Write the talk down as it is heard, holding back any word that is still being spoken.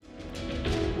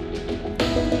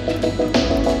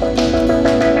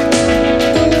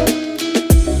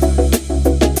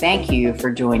Thank you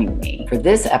for joining me for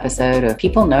this episode of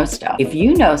People Know Stuff. If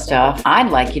you know stuff, I'd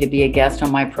like you to be a guest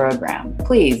on my program.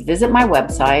 Please visit my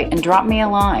website and drop me a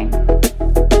line.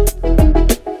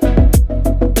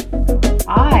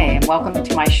 Hi, and welcome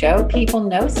to my show, People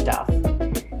Know Stuff.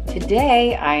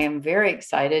 Today, I am very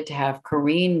excited to have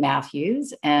Corinne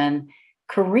Matthews, and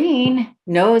Corinne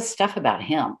knows stuff about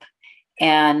hemp.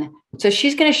 And so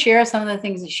she's going to share some of the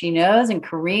things that she knows. And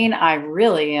Corinne, I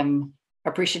really am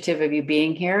appreciative of you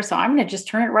being here. So I'm going to just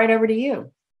turn it right over to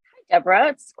you. Hi, Deborah.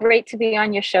 It's great to be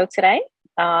on your show today,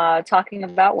 talking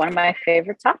about one of my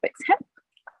favorite topics, hemp.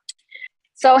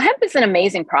 So hemp is an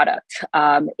amazing product.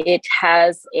 It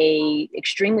has a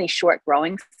extremely short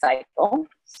growing cycle.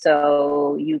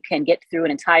 So you can get through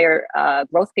an entire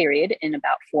growth period in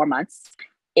about 4 months.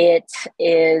 It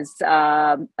is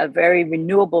a very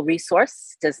renewable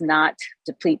resource, does not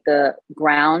deplete the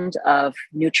ground of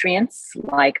nutrients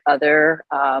like other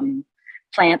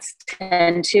plants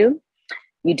tend to.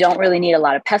 You don't really need a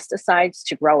lot of pesticides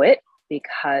to grow it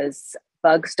because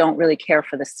bugs don't really care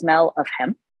for the smell of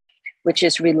hemp, which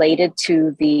is related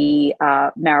to the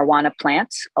marijuana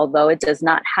plant, although it does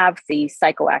not have the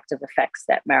psychoactive effects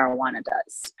that marijuana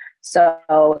does.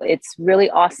 So it's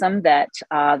really awesome that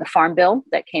the Farm Bill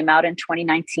that came out in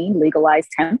 2019 legalized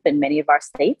hemp in many of our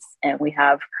states. And we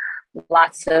have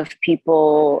lots of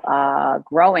people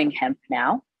growing hemp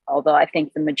now, although I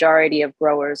think the majority of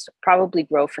growers probably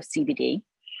grow for CBD.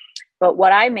 But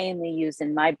what I mainly use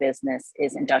in my business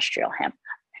is industrial hemp.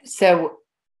 So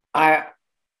are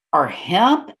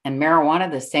hemp and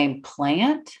marijuana the same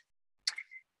plant?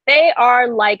 They are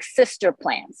like sister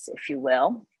plants, if you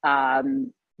will.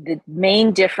 The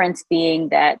main difference being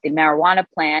that the marijuana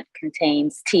plant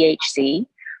contains THC,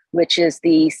 which is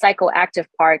the psychoactive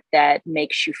part that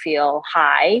makes you feel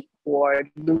high or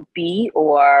loopy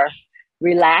or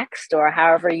relaxed, or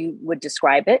however you would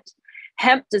describe it.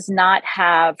 Hemp does not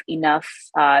have enough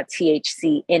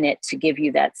THC in it to give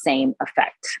you that same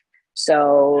effect.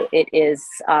 So it is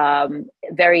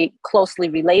very closely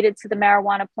related to the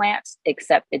marijuana plant,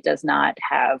 except it does not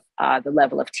have the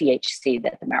level of THC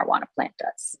that the marijuana plant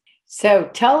does. So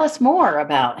tell us more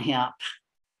about hemp.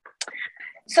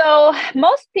 So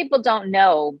most people don't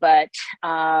know, but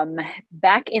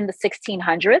back in the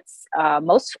 1600s,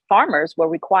 most farmers were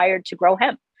required to grow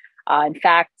hemp. In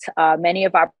fact, many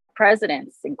of our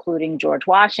presidents, including George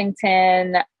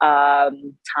Washington,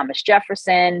 Thomas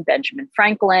Jefferson, Benjamin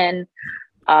Franklin,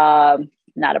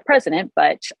 not a president,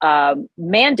 but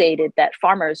mandated that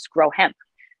farmers grow hemp,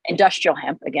 industrial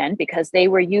hemp again, because they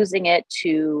were using it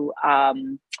to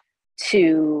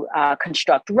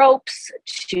construct ropes,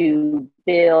 to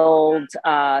build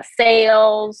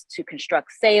sails, to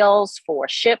construct sails for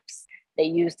ships. They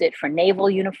used it for naval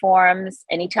uniforms.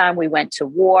 Anytime we went to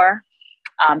war,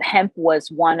 hemp was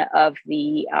one of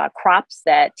the crops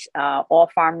that all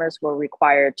farmers were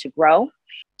required to grow,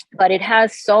 but it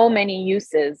has so many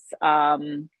uses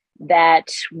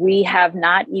that we have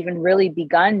not even really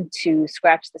begun to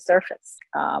scratch the surface.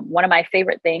 One of my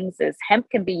favorite things is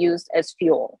hemp can be used as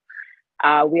fuel.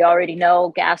 We already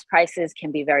know gas prices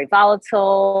can be very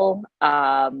volatile.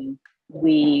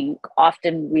 We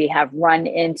have run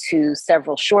into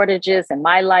several shortages in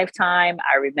my lifetime.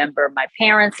 I remember my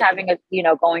parents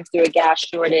going through a gas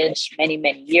shortage many,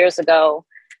 many years ago.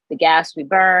 The gas we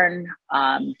burn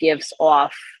gives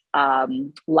off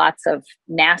lots of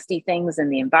nasty things in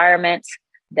the environment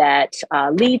that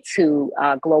lead to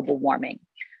global warming.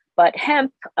 But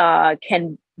hemp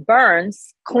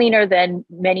burns cleaner than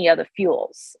many other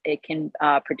fuels. It can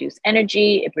produce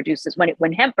energy. It produces,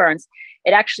 when hemp burns,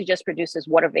 it actually just produces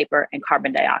water vapor and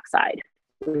carbon dioxide.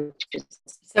 Which is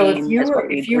so if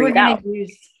you were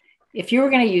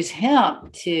going to use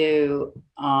hemp to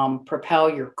propel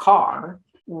your car,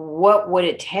 what would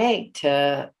it take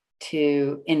to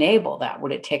enable that?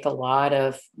 Would it take a lot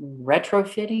of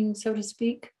retrofitting, so to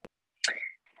speak?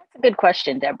 That's a good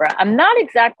question, Deborah. I'm not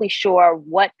exactly sure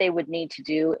what they would need to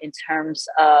do in terms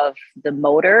of the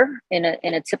motor in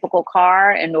a typical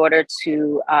car in order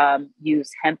to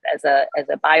use hemp as a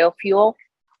biofuel.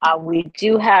 We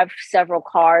do have several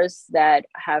cars that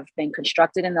have been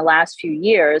constructed in the last few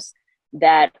years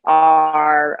that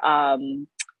are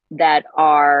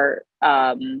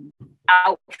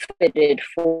outfitted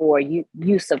for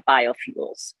use of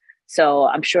biofuels. So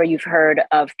I'm sure you've heard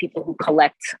of people who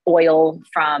collect oil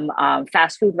from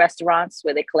fast food restaurants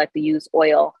where they collect the used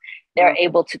oil. They're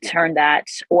able to turn that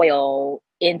oil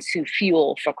into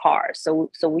fuel for cars. So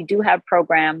we do have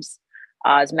programs.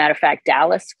 As a matter of fact,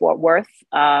 Dallas, Fort Worth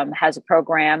has a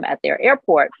program at their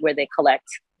airport where they collect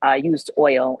used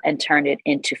oil and turned it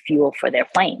into fuel for their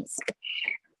planes.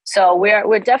 So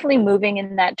we're definitely moving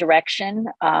in that direction.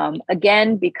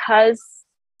 Again, because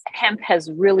hemp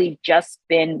has really just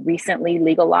been recently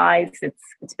legalized.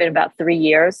 It's been about 3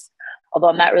 years, although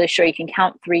I'm not really sure you can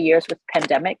count 3 years with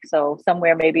pandemic. So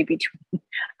somewhere maybe between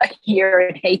a year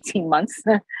and 18 months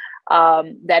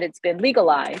that it's been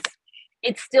legalized.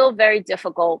 It's still very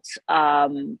difficult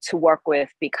to work with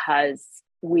because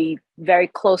we very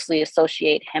closely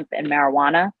associate hemp and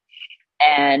marijuana.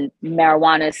 And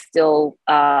marijuana is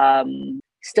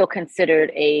still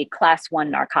considered a class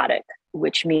 1 narcotic,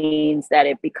 which means that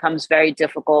it becomes very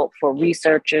difficult for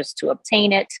researchers to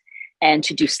obtain it and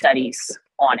to do studies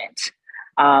on it.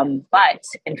 But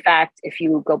in fact, if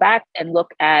you go back and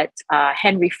look at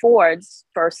Henry Ford's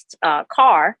first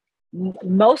car,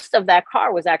 most of that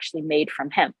car was actually made from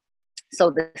hemp. So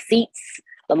the seats,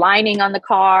 the lining on the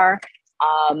car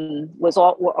were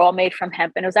all made from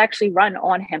hemp, and it was actually run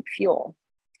on hemp fuel.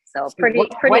 So pretty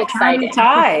exciting. What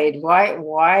tide?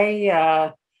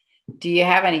 Why? Do you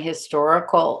have any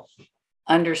historical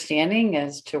understanding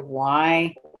as to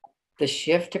why the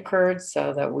shift occurred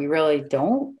so that we really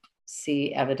don't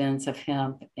see evidence of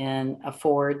hemp in a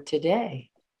Ford today?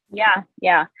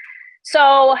 Yeah.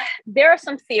 So there are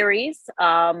some theories,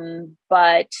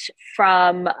 but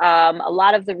from a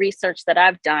lot of the research that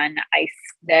I've done,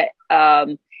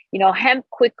 hemp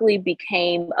quickly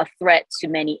became a threat to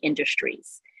many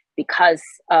industries because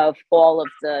of all of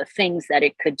the things that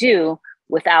it could do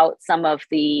without some of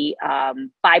the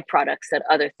byproducts that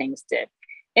other things did.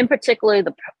 In particular,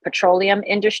 the petroleum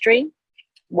industry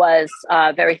was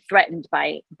very threatened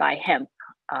by hemp,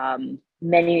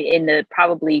 many in the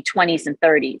probably 20s and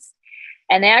 30s.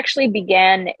 And they actually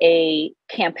began a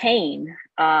campaign,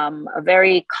 a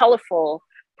very colorful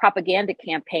propaganda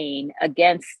campaign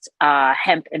against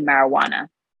hemp and marijuana,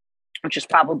 which is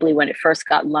probably when it first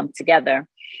got lumped together.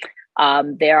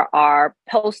 There are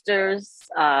posters,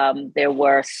 there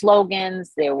were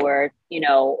slogans, there were,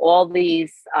 all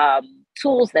these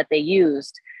tools that they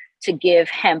used to give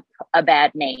hemp a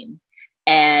bad name.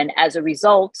 And as a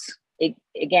result, it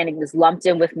was lumped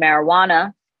in with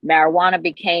marijuana. Marijuana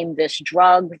became this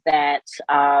drug that,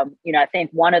 I think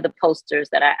one of the posters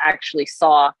that I actually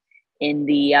saw in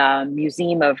the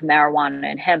Museum of Marijuana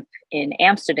and Hemp in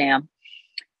Amsterdam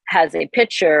has a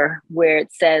picture where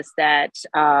it says that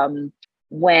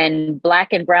when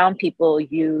Black and brown people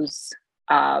use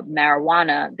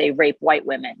marijuana, they rape white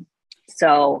women.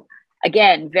 So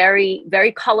again, very,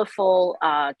 very colorful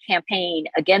campaign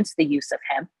against the use of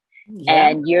hemp. Yeah.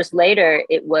 And years later,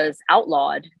 it was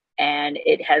outlawed. And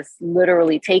it has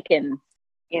literally taken,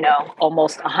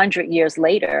 almost 100 years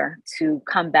later to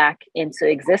come back into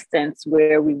existence,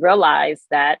 where we realize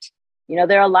that,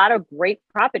 there are a lot of great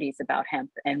properties about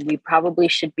hemp, and we probably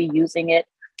should be using it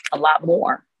a lot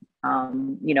more.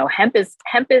 Hemp is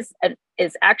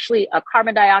actually a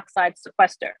carbon dioxide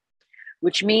sequester,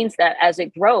 which means that as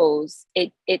it grows,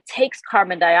 it takes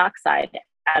carbon dioxide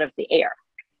out of the air,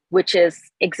 which is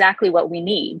exactly what we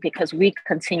need, because we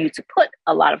continue to put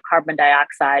a lot of carbon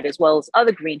dioxide as well as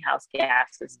other greenhouse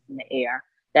gases in the air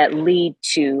that lead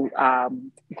to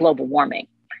global warming.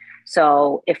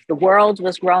 So if the world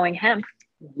was growing hemp,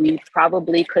 we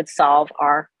probably could solve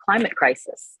our climate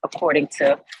crisis, according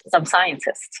to some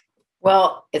scientists.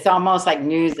 Well, it's almost like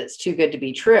news that's too good to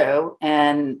be true.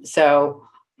 And so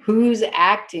who's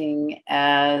acting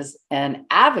as an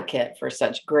advocate for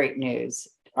such great news?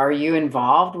 Are you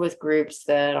involved with groups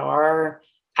that are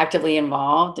actively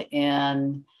involved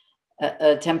in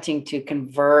attempting to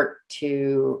convert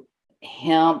to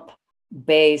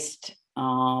hemp-based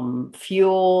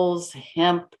fuels,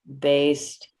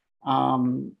 hemp-based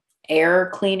air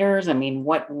cleaners? I mean,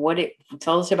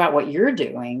 tell us about what you're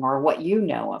doing or what you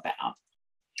know about.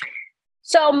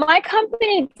 So my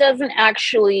company doesn't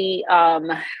actually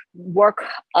work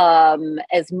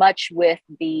as much with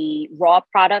the raw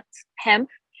product hemp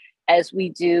as we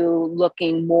do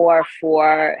looking more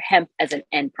for hemp as an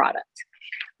end product.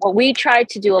 What we try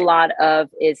to do a lot of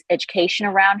is education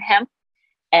around hemp,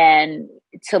 and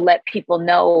to let people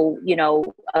know,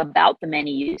 about the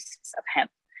many uses of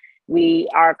hemp. We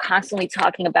are constantly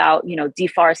talking about,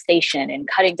 deforestation and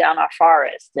cutting down our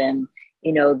forests, and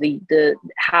the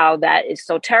how that is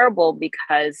so terrible,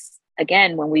 because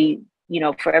again, when we,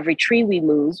 for every tree we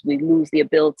lose the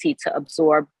ability to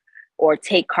absorb or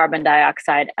take carbon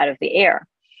dioxide out of the air.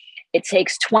 It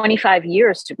takes 25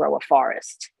 years to grow a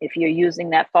forest. If you're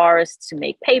using that forest to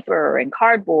make paper and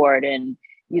cardboard and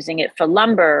using it for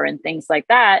lumber and things like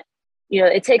that,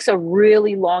 it takes a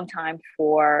really long time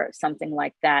for something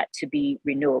like that to be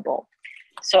renewable.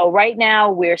 So right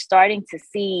now we're starting to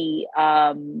see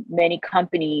many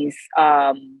companies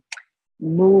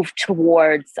move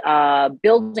towards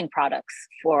building products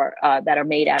for that are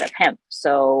made out of hemp.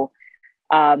 So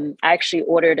I actually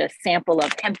ordered a sample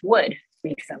of hemp wood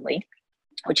recently,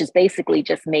 which is basically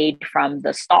just made from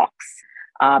the stalks.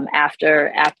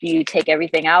 After you take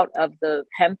everything out of the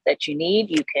hemp that you need,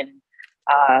 you can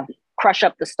crush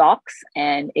up the stalks,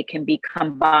 and it can be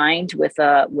combined with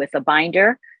a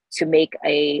binder to make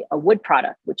a wood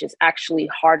product, which is actually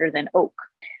harder than oak.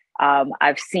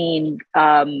 I've seen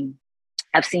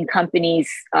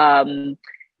companies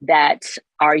that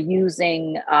are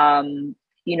using,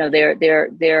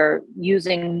 they're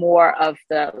using more of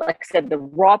the, like I said, the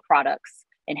raw products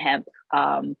in hemp.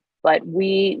 But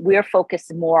we're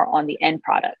focused more on the end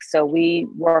product. So we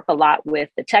work a lot with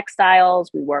the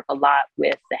textiles. We work a lot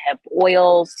with the hemp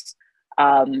oils.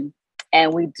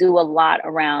 And we do a lot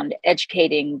around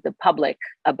educating the public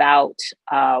about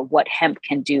what hemp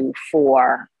can do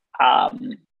for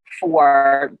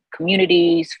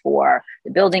communities, for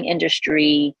the building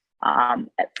industry,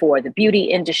 for the beauty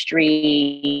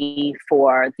industry,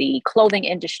 for the clothing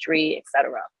industry, et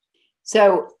cetera.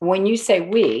 So when you say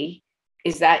we,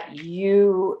 is that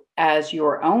you as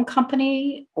your own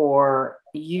company, or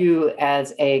you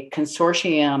as a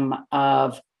consortium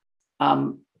of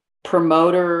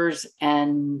promoters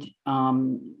and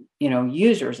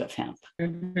users of hemp?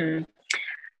 Mm-hmm.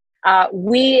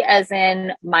 We, as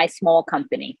in my small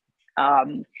company.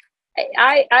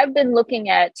 I've been looking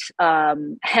at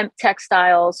hemp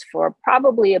textiles for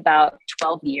probably about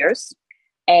 12 years.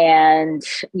 And,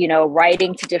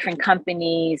 writing to different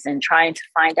companies and trying to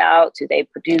find out, do they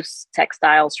produce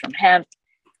textiles from hemp?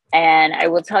 And I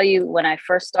will tell you, when I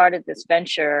first started this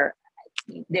venture,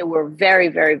 there were very,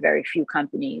 very, very few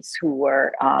companies who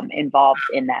were involved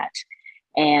in that.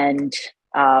 And,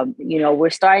 we're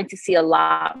starting to see a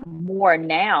lot more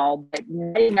now, but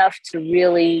not enough to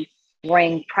really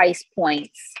bring price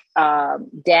points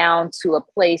down to a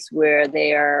place where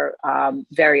they're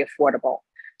very affordable.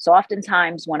 So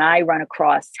oftentimes when I run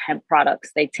across hemp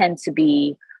products, they tend to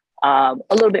be a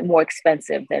little bit more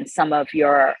expensive than some of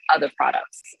your other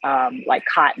products, like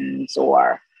cottons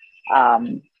or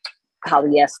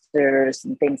polyesters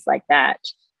and things like that.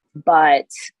 But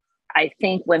I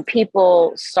think when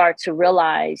people start to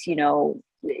realize,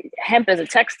 hemp as a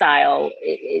textile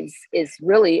is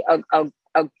really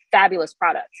a fabulous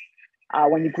product.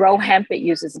 When you grow hemp, it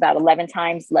uses about 11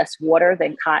 times less water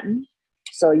than cotton.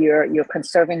 So you're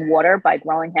conserving water by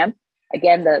growing hemp.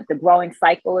 Again, the growing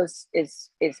cycle is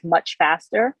much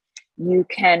faster. You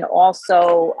can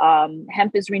also,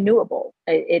 hemp is renewable.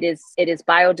 It is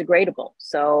biodegradable.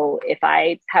 So if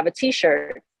I have a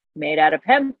t-shirt made out of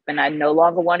hemp and I no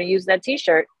longer want to use that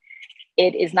t-shirt,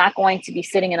 it is not going to be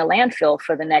sitting in a landfill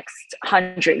for the next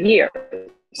 100 years.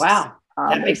 Wow,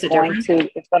 that makes a difference.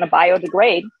 It's going to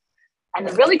biodegrade. And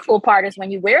the really cool part is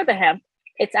when you wear the hemp,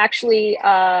 it's actually,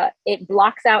 it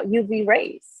blocks out UV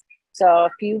rays. So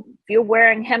if you're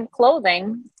wearing hemp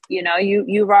clothing,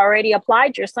 you've already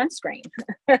applied your sunscreen.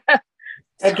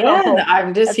 Again,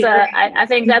 I'm just hearing. I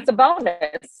think that's a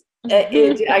bonus.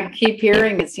 I keep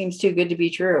hearing it seems too good to be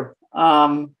true.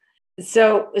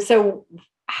 So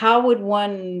how would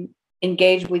one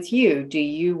engage with you? Do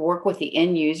you work with the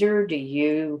end user?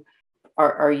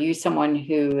 Are you someone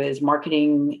who is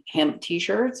marketing hemp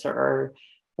t-shirts, or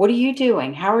what are you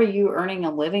doing? How are you earning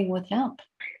a living with hemp?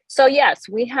 So yes,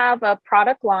 we have a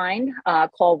product line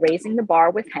called Raising the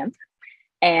Bar with Hemp.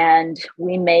 And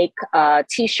we make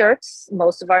t-shirts.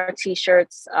 Most of our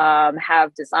t-shirts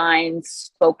have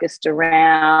designs focused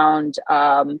around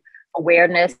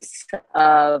awareness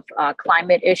of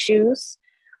climate issues.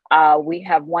 We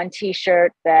have one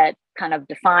t-shirt that kind of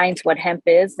defines what hemp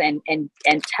is and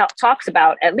talks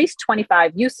about at least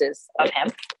 25 uses of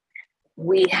hemp.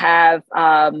 We have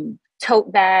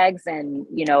tote bags and,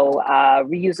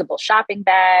 reusable shopping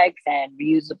bags and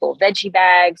reusable veggie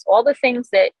bags, all the things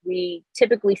that we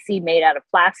typically see made out of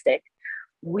plastic.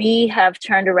 We have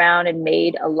turned around and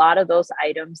made a lot of those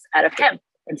items out of hemp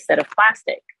instead of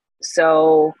plastic.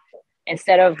 So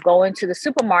instead of going to the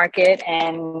supermarket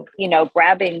and,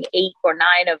 grabbing 8 or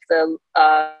 9 of the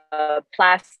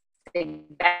plastic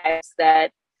bags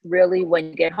that really, when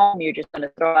you get home, you're just going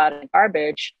to throw out in the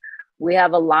garbage, we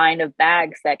have a line of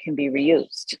bags that can be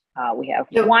reused. We have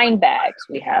wine bags,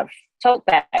 we have tote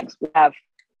bags, we have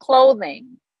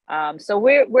clothing. So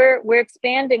we're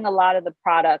expanding a lot of the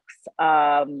products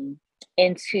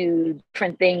into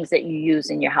different things that you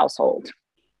use in your household.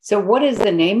 So what is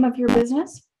the name of your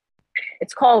business?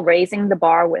 It's called Raising the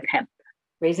Bar with Hemp.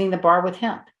 Raising the Bar with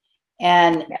Hemp.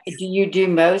 And Yes. do you do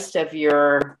most of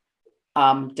your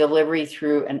delivery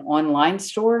through an online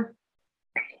store?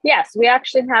 Yes, we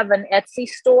actually have an Etsy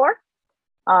store.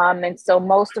 And so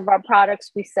most of our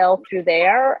products we sell through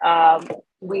there.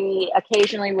 We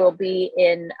occasionally will be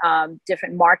in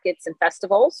different markets and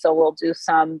festivals. So we'll do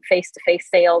some face-to-face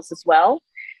sales as well.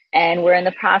 And we're in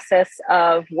the process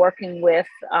of working with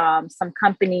some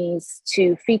companies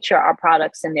to feature our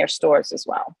products in their stores as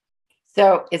well.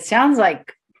 So it sounds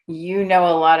like you know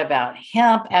a lot about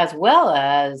hemp as well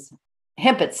as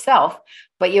hemp itself,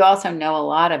 but you also know a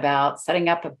lot about setting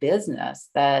up a business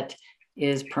that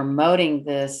is promoting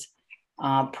this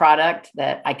product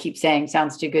that I keep saying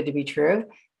sounds too good to be true.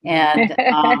 And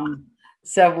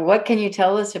so what can you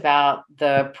tell us about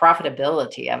the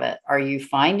profitability of it? Are you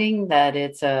finding that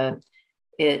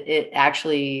it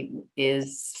actually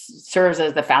serves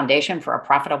as the foundation for a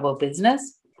profitable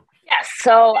business? Yes,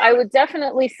 so I would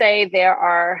definitely say there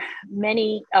are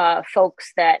many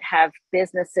folks that have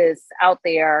businesses out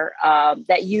there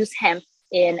that use hemp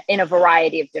in a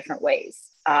variety of different ways.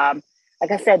 Like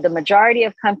I said, the majority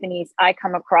of companies I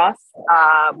come across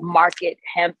market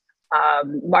hemp,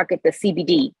 market the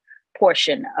CBD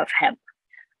portion of hemp.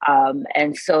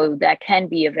 And so that can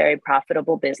be a very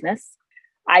profitable business.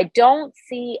 I don't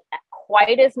see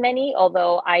quite as many,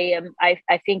 although I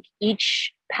think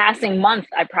each passing month,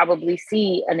 I probably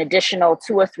see an additional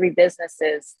 2 or 3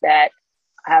 businesses that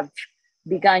have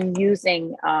begun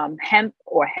using hemp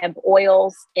or hemp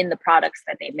oils in the products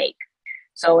that they make.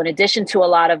 So in addition to a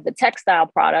lot of the textile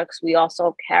products, we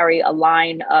also carry a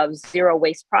line of zero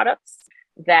waste products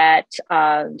that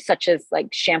such as like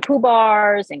shampoo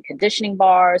bars and conditioning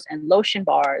bars and lotion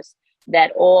bars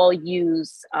that all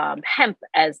use hemp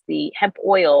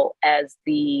oil as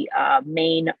the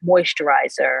main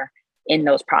moisturizer in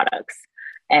those products.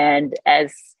 And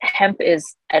as hemp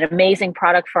is an amazing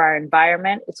product for our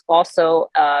environment, it's also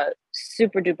a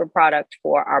super duper product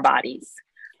for our bodies.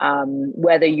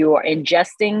 Whether you're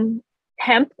ingesting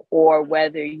hemp or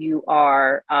whether you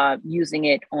are using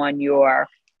it on your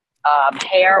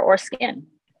hair or skin.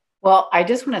 Well, I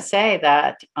just want to say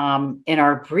that in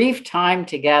our brief time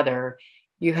together,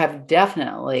 you have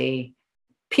definitely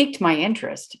piqued my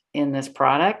interest in this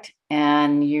product,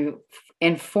 and you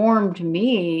informed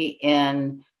me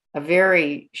in a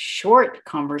very short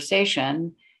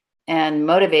conversation and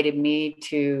motivated me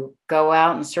to go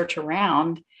out and search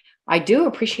around. I do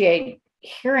appreciate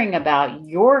hearing about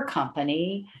your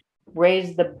company,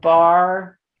 Raise the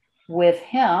Bar with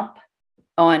Hemp,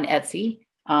 on Etsy.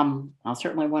 I'll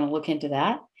certainly want to look into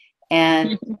that.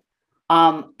 And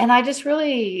I just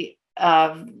really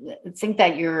think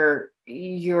that your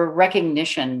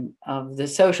recognition of the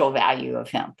social value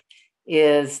of hemp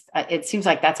it seems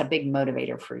like that's a big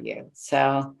motivator for you.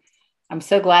 So I'm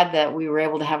so glad that we were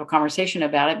able to have a conversation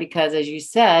about it, because as you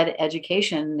said,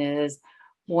 education is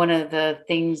one of the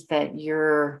things that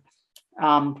you're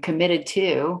committed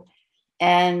to.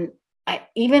 And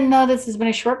even though this has been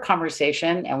a short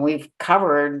conversation and we've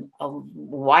covered a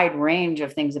wide range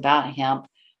of things about hemp,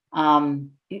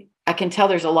 I can tell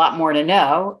there's a lot more to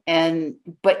know.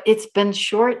 But it's been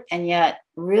short and yet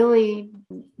really,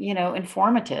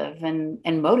 informative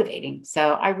and motivating.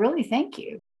 So I really thank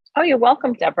you. Oh, you're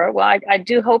welcome, Deborah. Well, I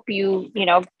do hope you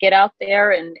get out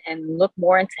there and look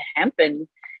more into hemp, and,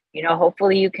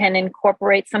 hopefully you can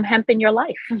incorporate some hemp in your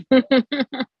life.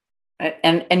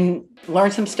 And learn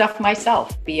some stuff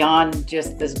myself beyond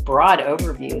just this broad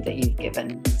overview that you've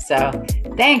given. So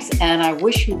thanks. And I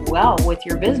wish you well with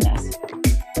your business.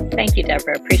 Thank you,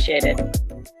 Deborah. Appreciate it.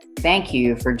 Thank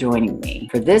you for joining me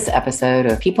for this episode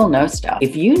of People Know Stuff.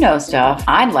 If you know stuff,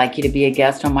 I'd like you to be a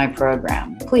guest on my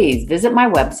program. Please visit my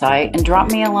website and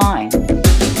drop me a line.